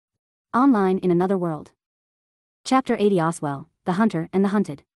Online in Another World. Chapter 80 Oswell, the Hunter and the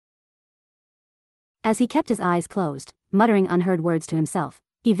Hunted. As he kept his eyes closed, muttering unheard words to himself,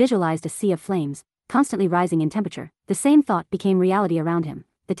 he visualized a sea of flames, constantly rising in temperature. The same thought became reality around him.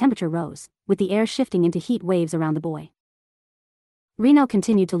 The temperature rose, with the air shifting into heat waves around the boy. Reno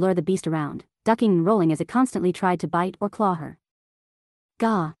continued to lure the beast around, ducking and rolling as it constantly tried to bite or claw her.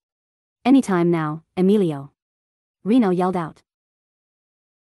 Gah! Anytime now, Emilio! Reno yelled out.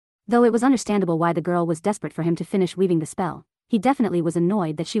 Though it was understandable why the girl was desperate for him to finish weaving the spell, he definitely was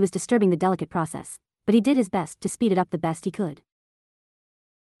annoyed that she was disturbing the delicate process, but he did his best to speed it up the best he could.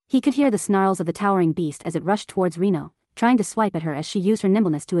 He could hear the snarls of the towering beast as it rushed towards Reno, trying to swipe at her as she used her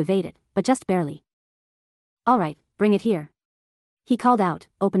nimbleness to evade it, but just barely. "All right, bring it here," he called out,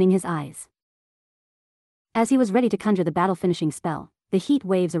 opening his eyes. As he was ready to conjure the battle-finishing spell, the heat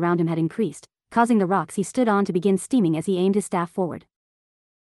waves around him had increased, causing the rocks he stood on to begin steaming as he aimed his staff forward.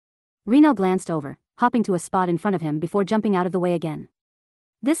 Reno glanced over, hopping to a spot in front of him before jumping out of the way again.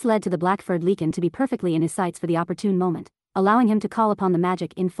 This led to the black-furred Leakin to be perfectly in his sights for the opportune moment, allowing him to call upon the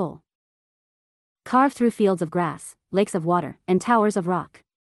magic in full. Carve through fields of grass, lakes of water, and towers of rock.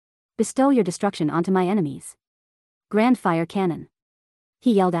 Bestow your destruction onto my enemies. Grand fire cannon.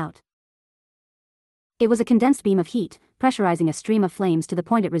 He yelled out. It was a condensed beam of heat, pressurizing a stream of flames to the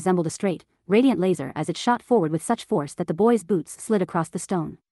point it resembled a straight, radiant laser as it shot forward with such force that the boy's boots slid across the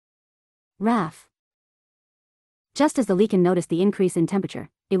stone. Raff. Just as the Leakin noticed the increase in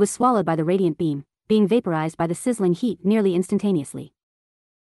temperature, it was swallowed by the radiant beam, being vaporized by the sizzling heat nearly instantaneously.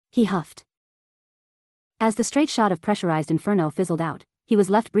 He huffed. As the straight shot of pressurized inferno fizzled out, he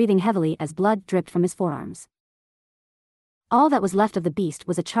was left breathing heavily as blood dripped from his forearms. All that was left of the beast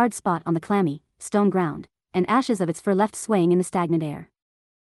was a charred spot on the clammy, stone ground, and ashes of its fur left swaying in the stagnant air.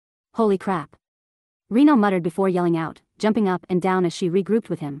 Holy crap! Reno muttered before yelling out, jumping up and down as she regrouped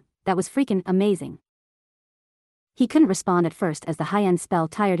with him. That was freaking amazing. He couldn't respond at first as the high-end spell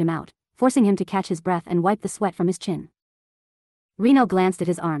tired him out, forcing him to catch his breath and wipe the sweat from his chin. Reno glanced at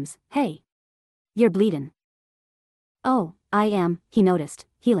his arms. "Hey! You're bleedin'." "Oh, I am," he noticed,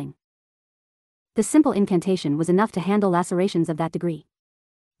 healing. The simple incantation was enough to handle lacerations of that degree.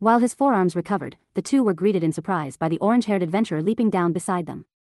 While his forearms recovered, the two were greeted in surprise by the orange-haired adventurer leaping down beside them.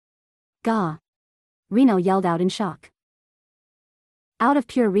 "Gah!" Reno yelled out in shock. Out of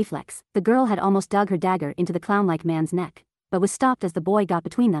pure reflex, the girl had almost dug her dagger into the clown-like man's neck, but was stopped as the boy got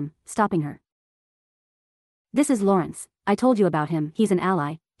between them, stopping her. "This is Lawrence, I told you about him, he's an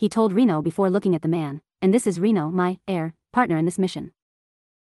ally," he told Reno before looking at the man, "and this is Reno, my partner in this mission."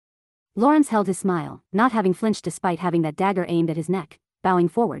 Lawrence held his smile, not having flinched despite having that dagger aimed at his neck, bowing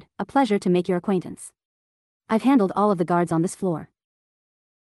forward. "A pleasure to make your acquaintance. I've handled all of the guards on this floor."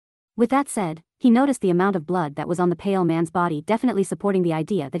 With that said, he noticed the amount of blood that was on the pale man's body, definitely supporting the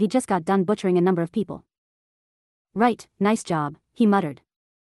idea that he just got done butchering a number of people. "Right, nice job," he muttered.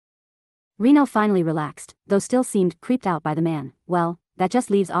 Reno finally relaxed, though still seemed creeped out by the man. "Well, that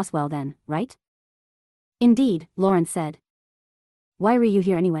just leaves Oswell then, right?" "Indeed," Lawrence said. "Why were you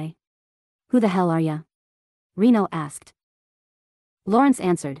here anyway?" "Who the hell are ya?" Reno asked. Lawrence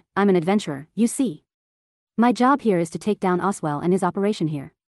answered, "I'm an adventurer, you see. My job here is to take down Oswell and his operation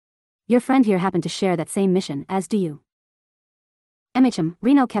here. Your friend here happened to share that same mission, as do you."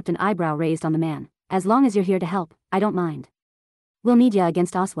 Reno kept an eyebrow raised on the man. "As long as you're here to help, I don't mind. We'll need ya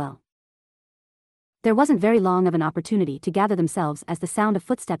against Oswell." There wasn't very long of an opportunity to gather themselves as the sound of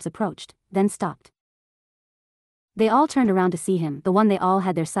footsteps approached, then stopped. They all turned around to see him, the one they all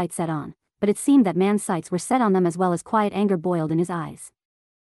had their sights set on, but it seemed that man's sights were set on them as well as quiet anger boiled in his eyes.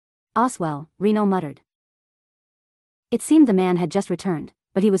 "Oswell," Reno muttered. It seemed the man had just returned,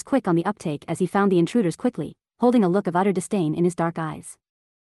 but he was quick on the uptake as he found the intruders quickly, holding a look of utter disdain in his dark eyes.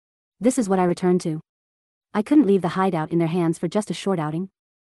 "This is what I returned to. I couldn't leave the hideout in their hands for just a short outing.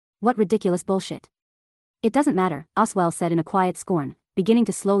 What ridiculous bullshit." "It doesn't matter," Oswell said in a quiet scorn, beginning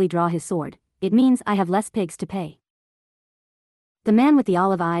to slowly draw his sword. "It means I have less pigs to pay." The man with the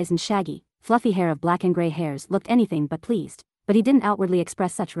olive eyes and shaggy, fluffy hair of black and gray hairs looked anything but pleased, but he didn't outwardly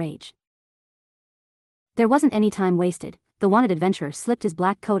express such rage. There wasn't any time wasted. The wanted adventurer slipped his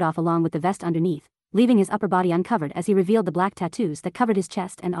black coat off along with the vest underneath, leaving his upper body uncovered as he revealed the black tattoos that covered his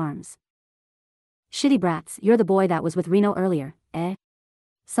chest and arms. "Shitty brats, you're the boy that was with Reno earlier, eh?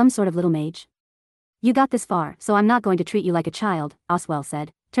 Some sort of little mage? You got this far, so I'm not going to treat you like a child," Oswell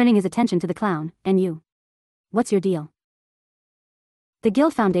said, turning his attention to the clown. "And you? What's your deal?" "The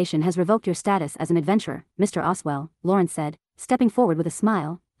Guild Foundation has revoked your status as an adventurer, Mr. Oswell," Lawrence said, stepping forward with a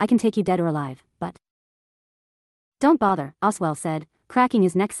smile. "I can take you dead or alive, but..." "Don't bother," Oswell said, cracking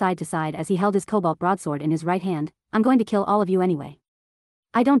his neck side to side as he held his cobalt broadsword in his right hand. "I'm going to kill all of you anyway."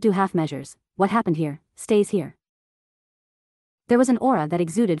 I don't do half measures. What happened here, stays here. There was an aura that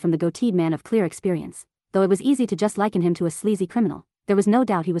exuded from the goateed man of clear experience. Though it was easy to just liken him to a sleazy criminal, there was no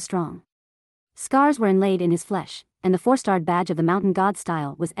doubt he was strong. Scars were inlaid in his flesh, and the 4-starred badge of the mountain god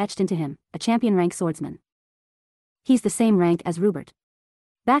style was etched into him, a champion-rank swordsman. He's the same rank as Rupert.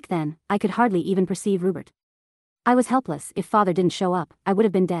 Back then, I could hardly even perceive Rupert. I was helpless. If father didn't show up, I would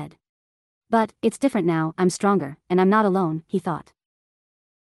have been dead. But, it's different now. I'm stronger, and I'm not alone, he thought.